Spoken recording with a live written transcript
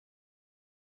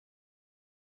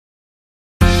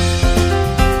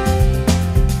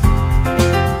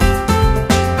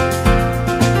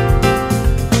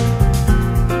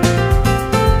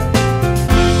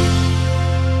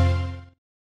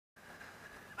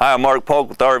Hi, I'm Mark Polk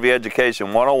with RV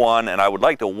Education 101, and I would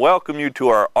like to welcome you to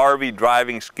our RV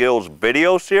Driving Skills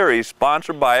video series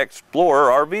sponsored by Explorer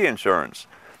RV Insurance.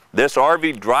 This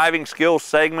RV Driving Skills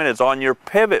segment is on your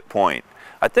pivot point.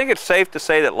 I think it's safe to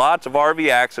say that lots of RV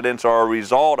accidents are a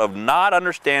result of not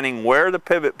understanding where the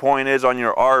pivot point is on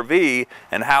your RV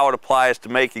and how it applies to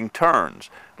making turns.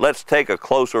 Let's take a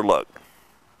closer look.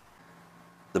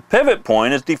 The pivot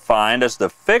point is defined as the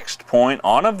fixed point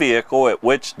on a vehicle at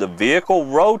which the vehicle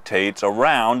rotates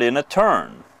around in a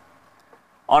turn.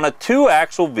 On a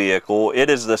two-axle vehicle, it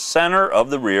is the center of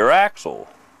the rear axle.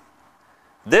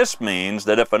 This means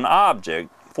that if an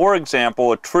object, for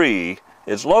example a tree,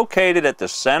 is located at the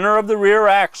center of the rear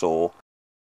axle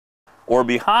or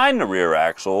behind the rear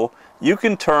axle, you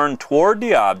can turn toward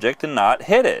the object and not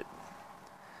hit it.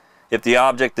 If the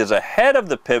object is ahead of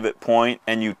the pivot point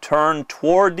and you turn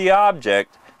toward the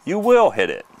object, you will hit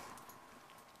it.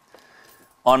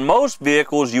 On most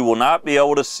vehicles, you will not be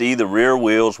able to see the rear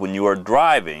wheels when you are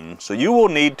driving, so you will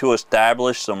need to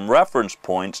establish some reference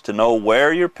points to know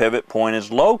where your pivot point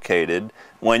is located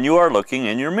when you are looking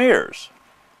in your mirrors.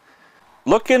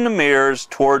 Look in the mirrors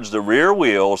towards the rear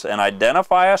wheels and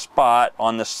identify a spot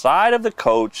on the side of the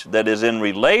coach that is in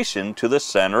relation to the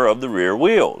center of the rear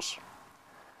wheels.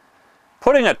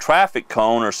 Putting a traffic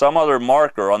cone or some other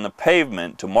marker on the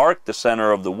pavement to mark the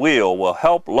center of the wheel will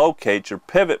help locate your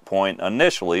pivot point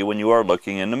initially when you are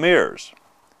looking in the mirrors.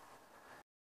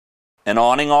 An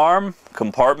awning arm,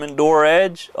 compartment door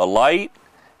edge, a light,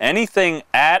 anything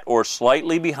at or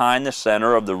slightly behind the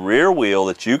center of the rear wheel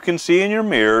that you can see in your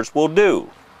mirrors will do.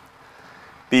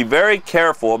 Be very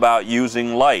careful about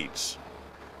using lights.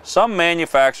 Some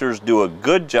manufacturers do a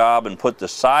good job and put the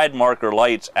side marker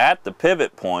lights at the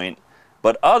pivot point,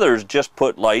 but others just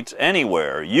put lights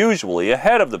anywhere, usually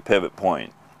ahead of the pivot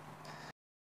point.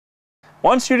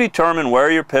 Once you determine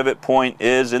where your pivot point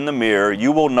is in the mirror,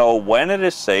 you will know when it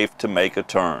is safe to make a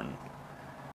turn.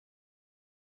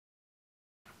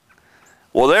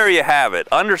 Well, there you have it.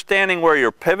 Understanding where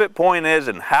your pivot point is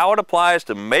and how it applies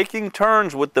to making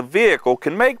turns with the vehicle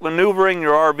can make maneuvering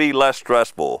your RV less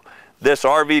stressful. This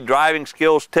RV driving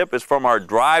skills tip is from our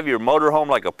Drive Your Motorhome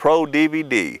Like a Pro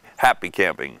DVD. Happy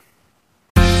camping!